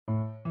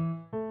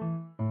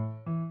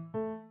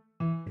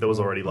there was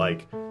already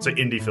like, so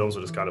indie films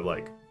were just kind of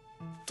like,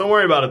 don't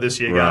worry about it this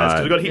year, guys,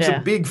 because we've got heaps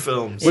of big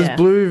films. Was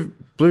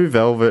Blue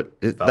Velvet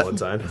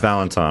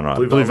Valentine, right?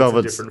 Blue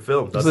Velvet's a different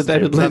film. It's a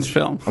David Lynch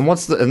film.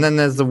 And then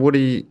there's the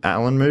Woody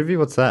Allen movie.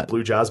 What's that?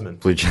 Blue Jasmine,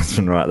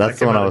 right? That's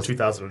the one I was.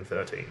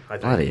 2013. I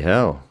think. Bloody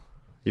hell!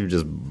 You've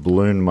just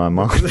blown my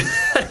mind.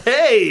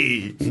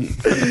 Hey,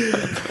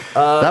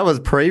 that was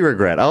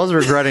pre-regret. I was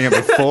regretting it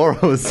before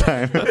I was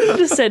saying it. You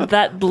just said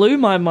that blew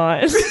my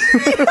mind.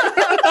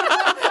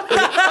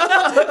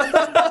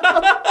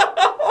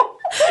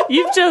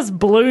 You've just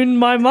blown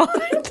my mind.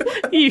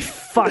 You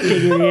fucking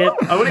idiot.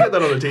 I want to get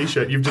that on a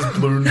t-shirt. You've just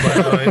blown my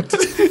mind.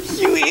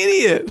 You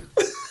idiot.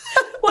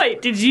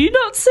 Wait, did you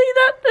not see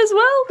that as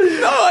well?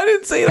 No, I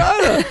didn't see it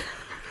either.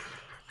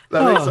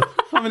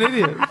 I'm an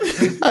idiot.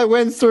 I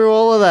went through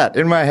all of that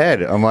in my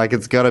head. I'm like,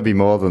 it's got to be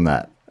more than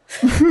that.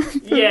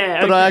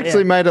 Yeah. But I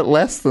actually made it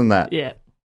less than that. Yeah.